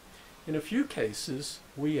not? In a few cases,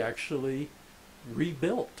 we actually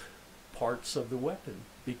rebuilt parts of the weapon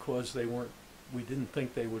because we didn't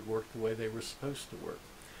think they would work the way they were supposed to work.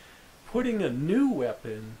 Putting a new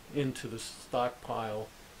weapon into the stockpile,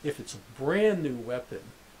 if it's a brand new weapon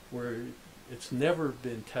where it's never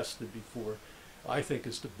been tested before, I think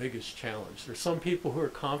is the biggest challenge. There's some people who are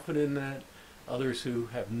confident in that, others who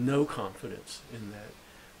have no confidence in that.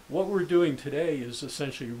 What we're doing today is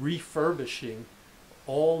essentially refurbishing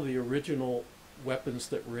all the original weapons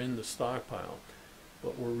that were in the stockpile.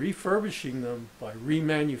 But we're refurbishing them by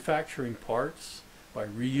remanufacturing parts, by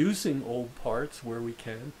reusing old parts where we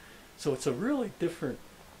can. So it's a really different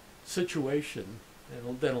situation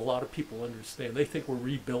than a lot of people understand. They think we're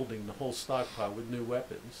rebuilding the whole stockpile with new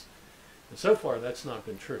weapons. And so far, that's not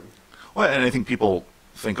been true. Well, and I think people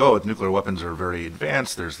think, oh, nuclear weapons are very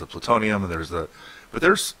advanced. There's the plutonium, and but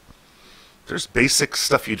there's basic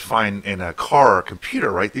stuff you'd find in a car or computer,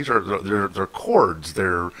 right? These are they're cords,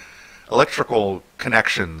 they're electrical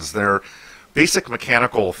connections, they're basic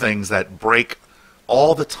mechanical things that break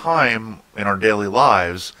all the time in our daily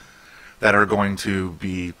lives that are going to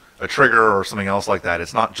be a trigger or something else like that.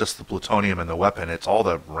 It's not just the plutonium and the weapon, it's all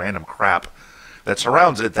the random crap that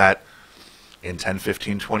surrounds it that in 10,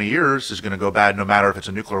 15, 20 years is going to go bad no matter if it's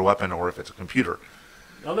a nuclear weapon or if it's a computer.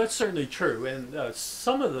 Well, that's certainly true, and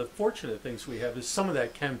some of the fortunate things we have is some of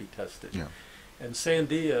that can be tested. Yeah. And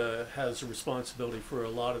Sandia has a responsibility for a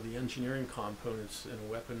lot of the engineering components in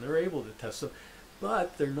a weapon. They're able to test them,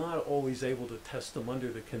 but they're not always able to test them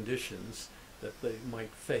under the conditions that they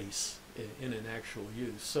might face in an actual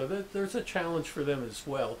use. So there's a challenge for them as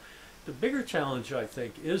well. The bigger challenge, I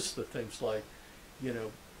think, is the things like, you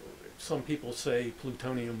know, some people say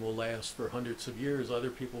plutonium will last for hundreds of years. Other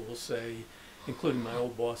people will say, including my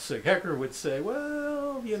old boss, Sig Hecker, would say,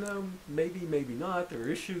 well, you know, maybe, maybe not. There are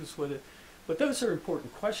issues with it. But those are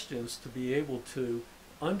important questions to be able to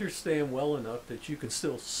understand well enough that you can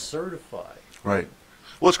still certify. Right.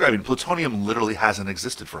 Well, it's great. I mean, plutonium literally hasn't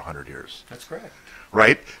existed for 100 years. That's correct.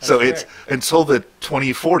 Right? That's so correct. It's until the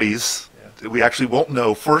 2040s, we actually won't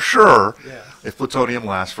know for sure if plutonium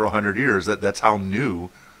lasts for 100 years. That's how new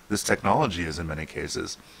this technology is in many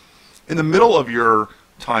cases. In the middle of your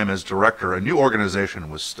time as director, a new organization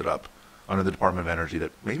was stood up under the Department of Energy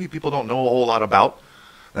that maybe people don't know a whole lot about.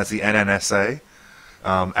 That's the NNSA.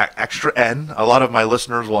 Extra N. A lot of my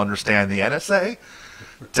listeners will understand the NSA.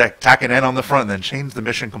 Tack an N on the front and then change the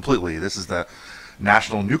mission completely. This is the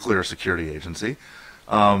National Nuclear Security Agency.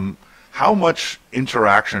 How much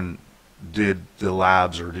interaction did the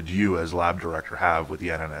labs, or did you as lab director, have with the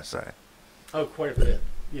NNSA? Oh, quite a bit.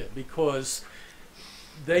 Yeah, because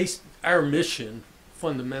our mission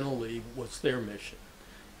fundamentally was their mission.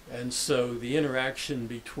 And so the interaction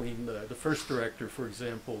between the first director, for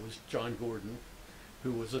example, was John Gordon,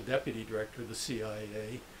 who was a deputy director of the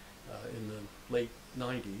CIA in the late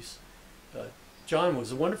 90s. John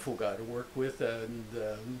was a wonderful guy to work with, and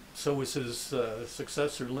so was his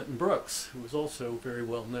successor, Linton Brooks, who was also very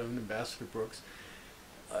well known, Ambassador Brooks.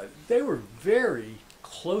 They were very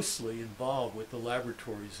closely involved with the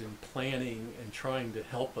laboratories in planning and trying to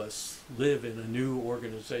help us live in a new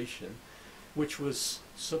organization, which was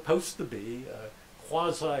supposed to be a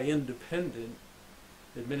quasi-independent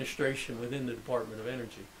administration within the Department of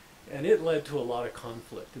Energy. And it led to a lot of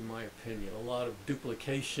conflict, in my opinion, a lot of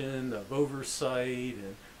duplication of oversight,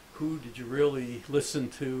 and who did you really listen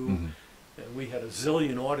to? Mm-hmm. And we had a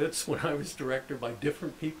zillion audits when I was director by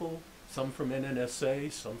different people, some from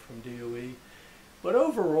NNSA, some from DOE. But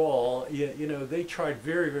overall, you know, they tried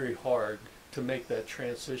very, very hard to make that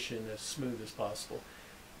transition as smooth as possible.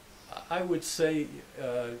 I would say,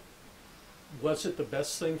 was it the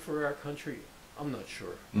best thing for our country? I'm not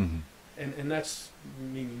sure. Mm-hmm. and that's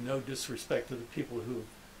meaning no disrespect to the people who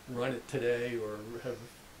run it today or have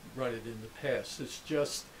run it in the past. It's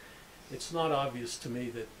just, it's not obvious to me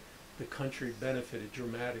that the country benefited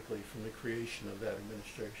dramatically from the creation of that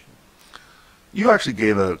administration. You actually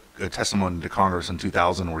gave a testimony to Congress in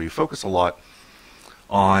 2000 where you focused a lot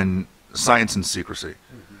on science and secrecy.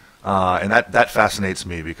 And that fascinates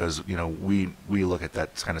me because, you know, we look at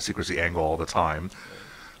that kind of secrecy angle all the time.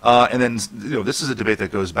 And then, you know, this is a debate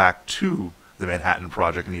that goes back to the Manhattan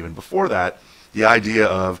Project and even before that, the idea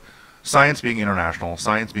of science being international,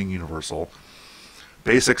 science being universal.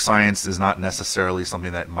 Basic science is not necessarily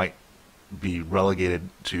something that might be relegated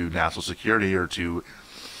to national security or to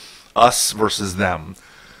us versus them.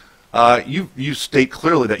 You state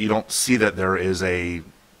clearly that you don't see that there is a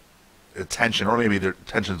tension, or maybe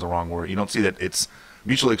tension is the wrong word. You don't see that it's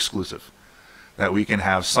mutually exclusive. That we can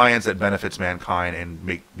have science that benefits mankind and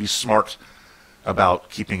be smart about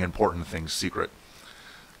keeping important things secret.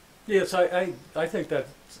 Yes, I think that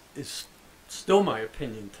is still my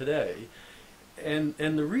opinion today. And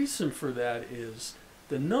the reason for that is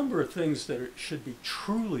the number of things that should be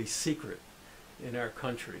truly secret in our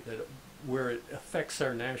country, that where it affects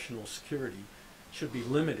our national security, should be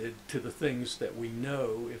limited to the things that we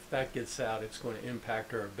know if that gets out, it's going to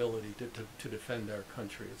impact our ability to defend our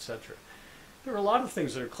country, etc. There are a lot of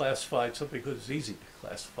things that are classified simply because it's easy to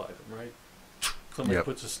classify them, right? Somebody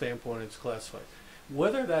puts a stamp on it, it's classified.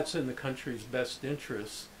 Whether that's in the country's best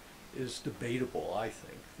interest is debatable, I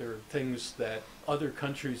think. There are things that other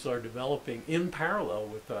countries are developing in parallel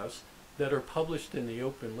with us that are published in the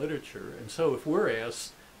open literature. And so if we're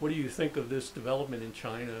asked, what do you think of this development in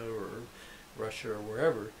China or Russia or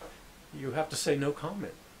wherever, you have to say no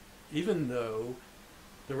comment, even though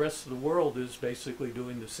the rest of the world is basically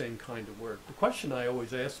doing the same kind of work. The question I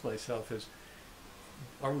always ask myself is,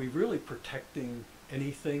 are we really protecting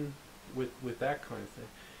anything with that kind of thing?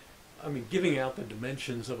 I mean, giving out the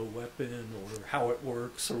dimensions of a weapon or how it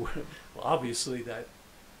works, or well, obviously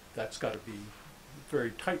that's got to be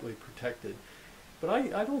very tightly protected. But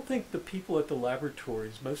I don't think the people at the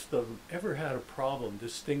laboratories, most of them, ever had a problem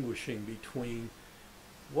distinguishing between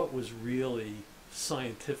what was really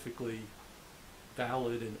scientifically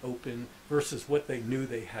valid and open versus what they knew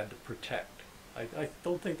they had to protect. I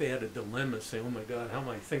don't think they had a dilemma saying, oh my God, how am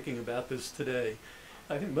I thinking about this today?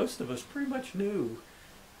 I think most of us pretty much knew.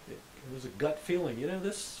 It was a gut feeling, you know,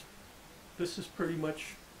 this is pretty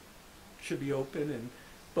much should be open,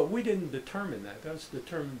 but we didn't determine that. That was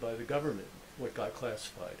determined by the government, what got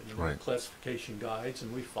classified. I mean, there were classification guides,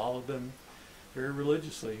 and we followed them very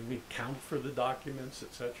religiously, and we counted for the documents,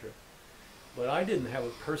 etc. But I didn't have a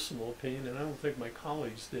personal opinion, and I don't think my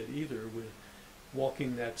colleagues did either, with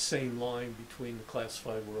walking that same line between the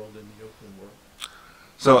classified world and the open world.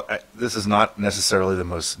 So this is not necessarily the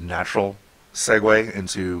most natural segue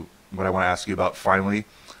into what I want to ask you about finally.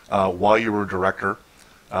 While you were director,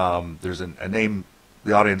 there's a name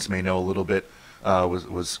the audience may know a little bit,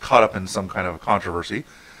 was caught up in some kind of controversy.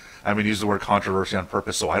 I'm going to use the word controversy on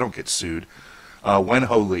purpose so I don't get sued.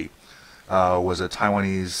 Wen-Ho Lee was a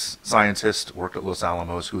Taiwanese scientist, worked at Los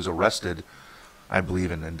Alamos, who was arrested, I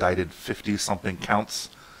believe, and indicted 50-something counts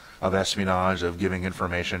of espionage, of giving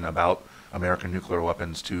information about American nuclear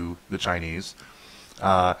weapons to the Chinese.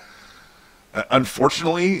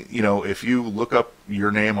 Unfortunately, you know, if you look up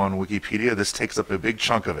your name on Wikipedia, this takes up a big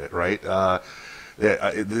chunk of it, right?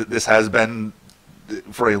 This has been,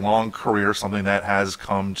 for a long career, something that has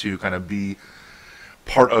come to kind of be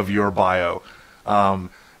part of your bio. And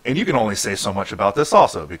you can only say so much about this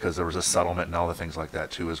also, because there was a settlement and all the things like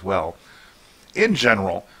that too as well. In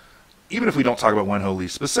general, even if we don't talk about Wen-Ho Lee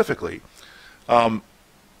specifically,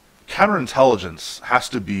 counterintelligence has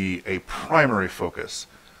to be a primary focus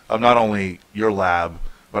of not only your lab,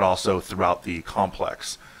 but also throughout the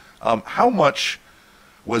complex. How much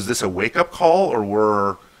was this a wake-up call, or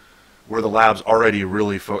were the labs already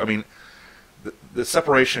really I mean, the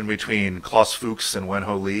separation between Klaus Fuchs and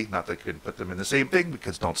Wen-Ho Lee, not that I could put them in the same thing,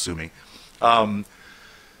 because don't sue me,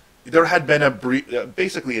 there had been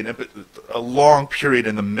basically a long period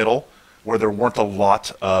in the middle where there weren't a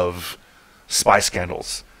lot of spy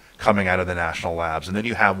scandals coming out of the national labs, and then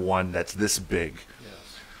you have one that's this big.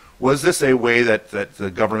 Yes. Was this a way that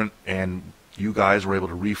the government and you guys were able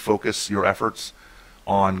to refocus your efforts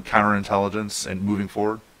on counterintelligence and moving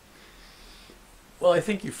forward? Well, I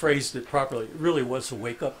think you phrased it properly. It really was a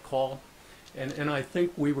wake-up call, and I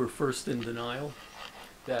think we were first in denial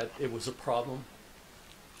that it was a problem.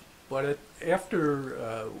 But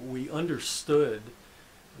after we understood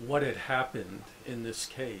what had happened in this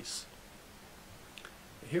case,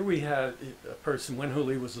 here we had a person, Wen-Ho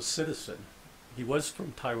Lee was a citizen he was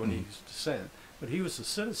from Taiwanese descent, but he was a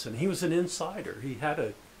citizen. He was an insider. He had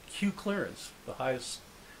a Q clearance, the highest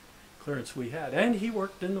clearance we had, and he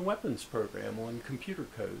worked in the weapons program on computer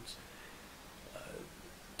codes.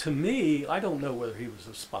 To me, I don't know whether he was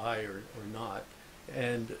a spy or not,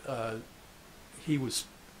 and he was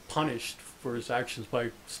punished for his actions by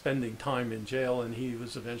spending time in jail, and he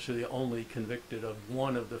was eventually only convicted of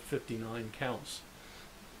one of the 59 counts.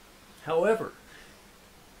 However,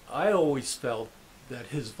 I always felt that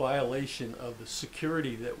his violation of the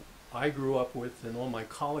security that I grew up with and all my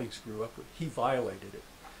colleagues grew up with, he violated it.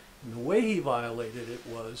 And the way he violated it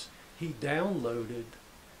was he downloaded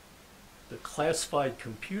the classified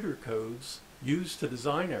computer codes used to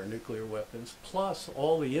design our nuclear weapons, plus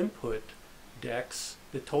all the input decks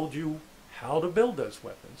that told you how to build those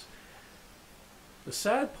weapons. The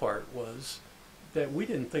sad part was that we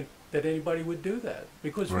didn't think that anybody would do that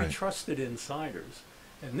because we trusted insiders.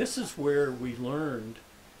 And this is where we learned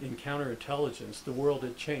in counterintelligence the world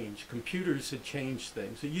had changed. Computers had changed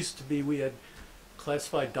things. It used to be we had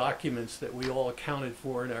classified documents that we all accounted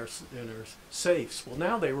for in our safes. Well,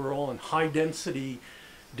 now they were all in high density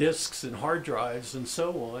disks and hard drives and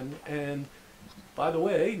so on. And by the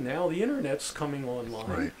way, now the internet's coming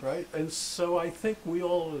online, right? And so I think we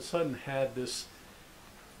all of a sudden had this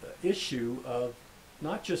issue of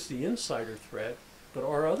not just the insider threat, but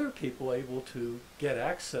are other people able to get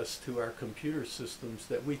access to our computer systems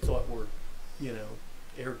that we thought were, you know,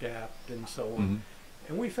 air-gapped and so on. Mm-hmm.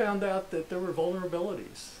 And we found out that there were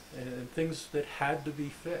vulnerabilities and things that had to be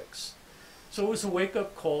fixed. So it was a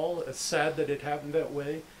wake-up call. It's sad that it happened that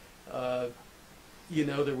way. You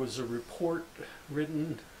know, there was a report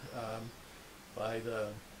written by the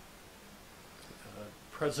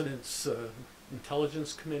President's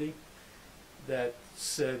Intelligence Committee that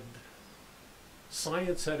said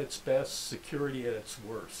science at its best, security at its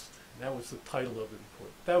worst. And that was the title of the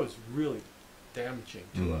report. That was really damaging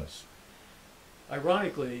to us.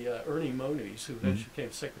 Ironically, Ernie Moniz, who eventually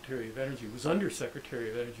became Secretary of Energy, was Undersecretary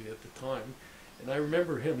of Energy at the time. And I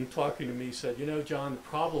remember him talking to me, he said, you know, John, the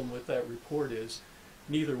problem with that report is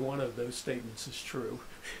neither one of those statements is true.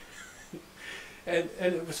 and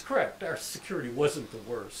it was correct. Our security wasn't the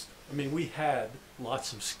worst. I mean, we had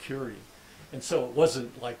lots of security. And so it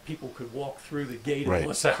wasn't like people could walk through the gate of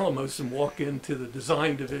Los Alamos and walk into the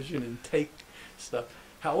design division and take stuff.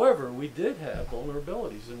 However, we did have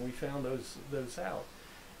vulnerabilities, and we found those out.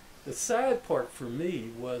 The sad part for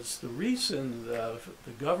me was the reason the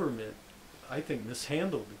government, I think,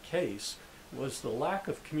 mishandled the case was the lack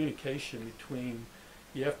of communication between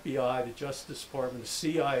the FBI, the Justice Department, the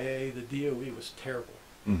CIA, the DOE was terrible.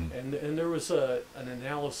 And there was an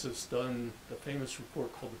analysis done, the famous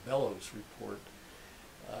report called the Bellows Report,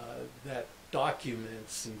 that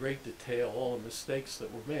documents in great detail all the mistakes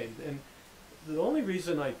that were made. And the only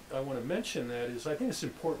reason I want to mention that is I think it's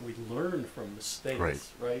important we learn from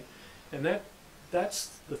mistakes, right? And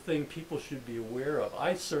that's the thing people should be aware of.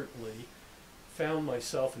 I certainly found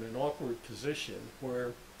myself in an awkward position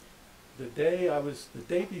where the day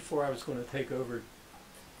before I was going to take over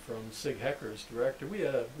from Sig Hecker as director, we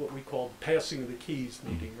had what we called passing of the keys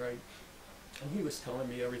meeting, right? And he was telling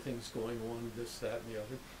me everything's going on, this, that, and the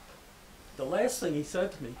other. The last thing he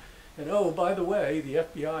said to me, and oh, by the way, the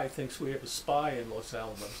FBI thinks we have a spy in Los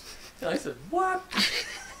Alamos. And I said, what?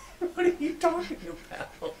 What are you talking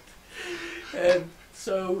about? And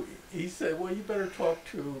so he said, well, you better talk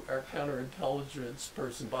to our counterintelligence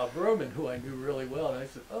person, Bob Roman, who I knew really well. And I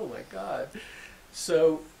said, oh my God.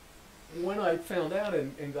 So when I found out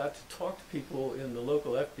and got to talk to people in the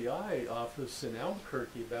local FBI office in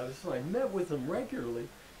Albuquerque about this, and I met with them regularly,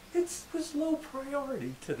 it was low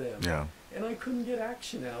priority to them. Yeah. And I couldn't get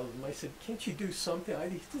action out of them. I said, can't you do something?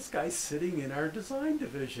 This guy's sitting in our design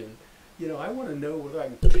division. You know, I want to know whether I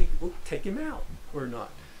can take him out or not.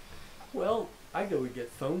 Well, I go and get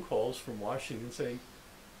phone calls from Washington saying,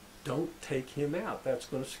 don't take him out. That's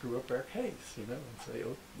going to screw up our case, you know. And say,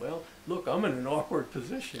 oh, well, look, I'm in an awkward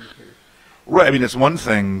position here. Right. I mean, it's one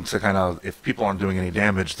thing to kind of, if people aren't doing any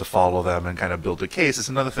damage, to follow them and kind of build a case. It's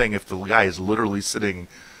another thing if the guy is literally sitting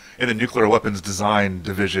in the nuclear weapons design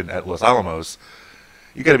division at Los Alamos.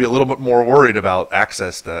 You got to be a little bit more worried about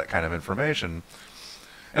access to that kind of information.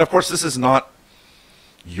 And of course, this is not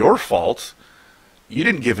your fault. You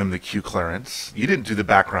didn't give him the Q clearance. You didn't do the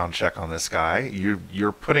background check on this guy.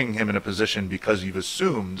 You're putting him in a position because you've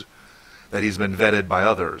assumed that he's been vetted by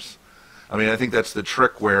others. I mean, I think that's the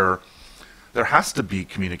trick where there has to be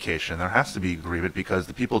communication. There has to be agreement because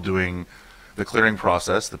the people doing the clearing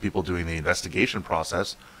process, the people doing the investigation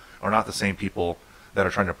process, are not the same people that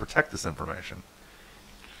are trying to protect this information.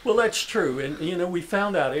 Well, that's true. And, we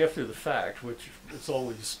found out after the fact, which is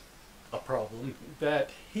always a problem, that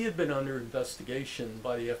he had been under investigation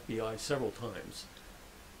by the FBI several times.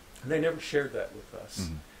 And they never shared that with us.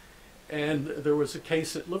 Mhm. And there was a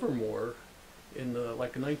case at Livermore in the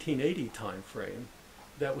 1980 time frame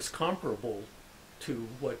that was comparable to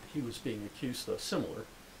what he was being accused of, similar.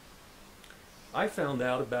 I found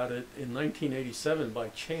out about it in 1987 by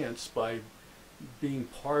chance, by being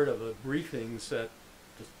part of a briefings at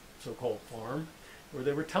the so-called farm, where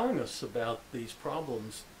they were telling us about these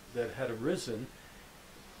problems that had arisen,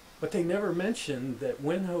 but they never mentioned that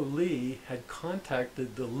Wen-Ho Lee had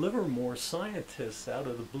contacted the Livermore scientists out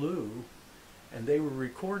of the blue, and they were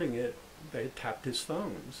recording it. They had tapped his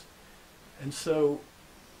phones. And so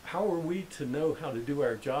how are we to know how to do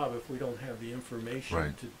our job if we don't have the information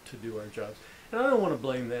Right. to do our jobs? And I don't want to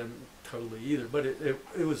blame them totally either, but it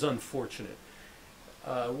was unfortunate.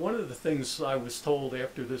 One of the things I was told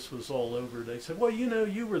after this was all over, they said, well,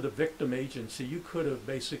 you were the victim agency. You could have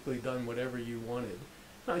basically done whatever you wanted.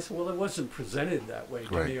 And I said, well, it wasn't presented that way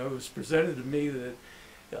to Right. me. It was presented to me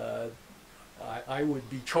that I would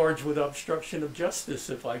be charged with obstruction of justice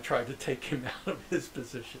if I tried to take him out of his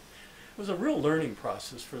position. It was a real learning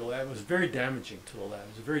process for the lab. It was very damaging to the lab.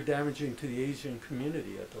 It was very damaging to the Asian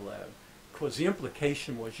community at the lab, because the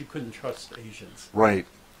implication was you couldn't trust Asians. Right.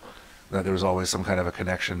 That there was always some kind of a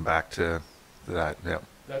connection back to that. Yeah.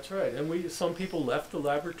 That's right. And some people left the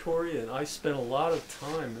laboratory, and I spent a lot of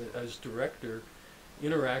time as director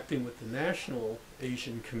interacting with the national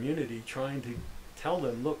Asian community, trying to tell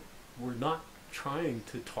them, look, we're not trying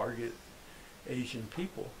to target Asian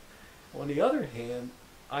people. On the other hand,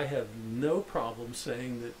 I have no problem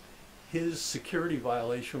saying that his security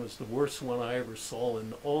violation was the worst one I ever saw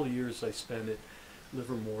in all the years I spent at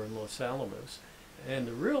Livermore and Los Alamos. And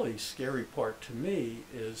the really scary part to me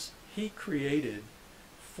is he created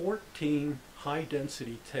 14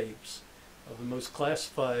 high-density tapes of the most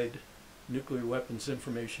classified nuclear weapons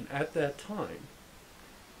information at that time.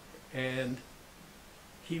 And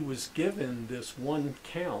he was given this one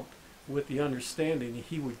count with the understanding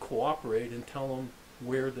he would cooperate and tell them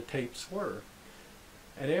where the tapes were.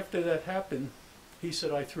 And after that happened, he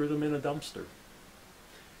said, I threw them in a dumpster.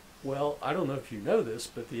 Well, I don't know if you know this,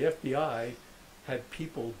 but the FBI had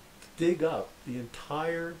people dig up the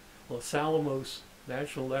entire Los Alamos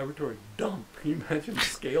National Laboratory dump. Can you imagine the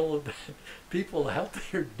scale of that? People out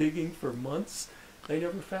there digging for months. They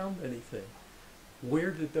never found anything. Where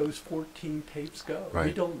did those 14 tapes go? Right.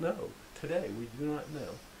 We don't know today. We do not know.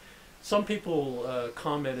 Some people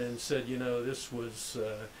commented and said, this was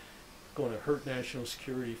going to hurt national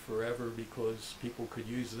security forever because people could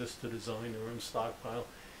use this to design their own stockpile.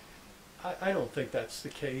 I don't think that's the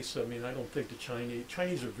case. I mean, I don't think the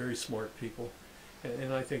Chinese are very smart people,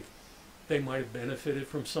 and I think they might have benefited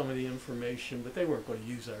from some of the information, but they weren't going to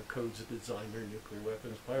use our codes to design their nuclear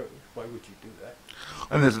weapons. Why would you do that?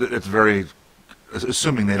 And it's very,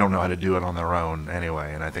 assuming they don't know how to do it on their own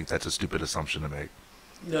anyway, and I think that's a stupid assumption to make.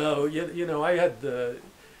 No,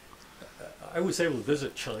 I was able to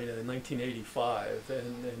visit China in 1985,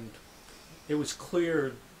 and it was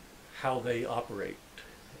clear how they operate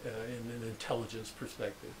in an intelligence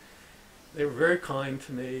perspective. They were very kind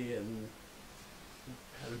to me and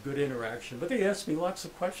had a good interaction, but they asked me lots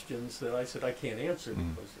of questions that I said I can't answer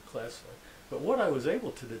because they're classified. But what I was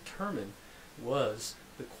able to determine was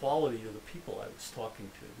the quality of the people I was talking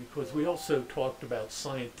to, because we also talked about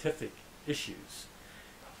scientific issues.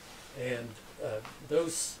 And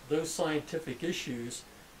those scientific issues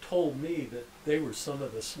told me that they were some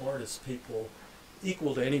of the smartest people,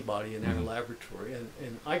 equal to anybody in our laboratory.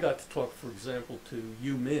 And I got to talk, for example, to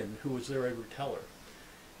Yu Min, who was their reteller.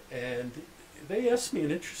 And they asked me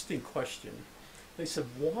an interesting question. They said,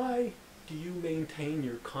 why do you maintain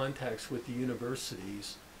your contacts with the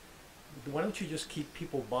universities? Why don't you just keep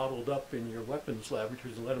people bottled up in your weapons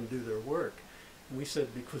laboratories and let them do their work? And we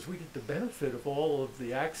said, because we get the benefit of all of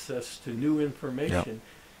the access to new information.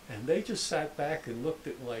 Yep. And they just sat back and looked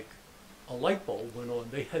at like a light bulb went on.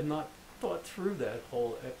 They had not thought through that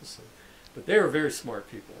whole episode. But they were very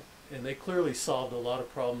smart people, and they clearly solved a lot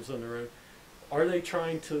of problems on their own. Are they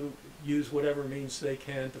trying to use whatever means they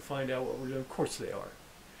can to find out what we're doing? Of course they are.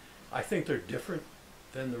 I think they're different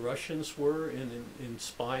than the Russians were in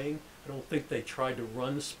spying. I don't think they tried to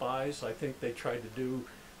run spies. I think they tried to do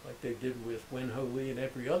like they did with Wen-Ho Lee and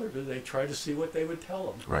every other, they tried to see what they would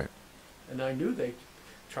tell them. Right. And I knew they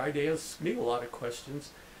tried to ask me a lot of questions.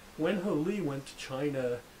 Wen-Ho Lee went to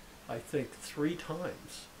China, I think, 3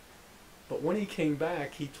 times. But when he came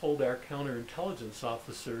back, he told our counterintelligence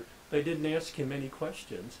officer they didn't ask him any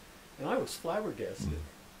questions. And I was flabbergasted,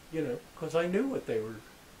 because I knew what they were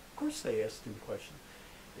course they asked him questions.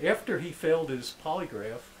 After he failed his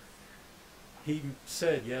polygraph, he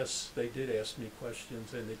said, yes, they did ask me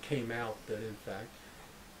questions, and it came out that, in fact,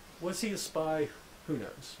 was he a spy? Who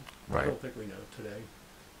knows? Right. I don't think we know today.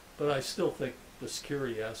 But I still think the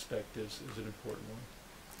security aspect is an important one.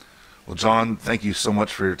 Well, John, thank you so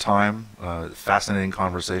much for your time. Fascinating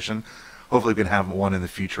conversation. Hopefully we can have one in the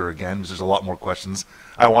future again, because there's a lot more questions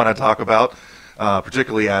I want to talk about,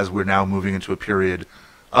 particularly as we're now moving into a period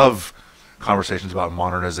of conversations about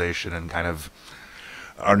modernization and kind of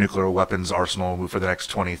our nuclear weapons arsenal for the next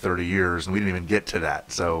 20, 30 years, and we didn't even get to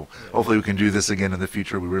that. So hopefully we can do this again in the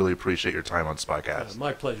future. We really appreciate your time on SPYCAST.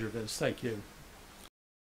 My pleasure, Vince. Thank you.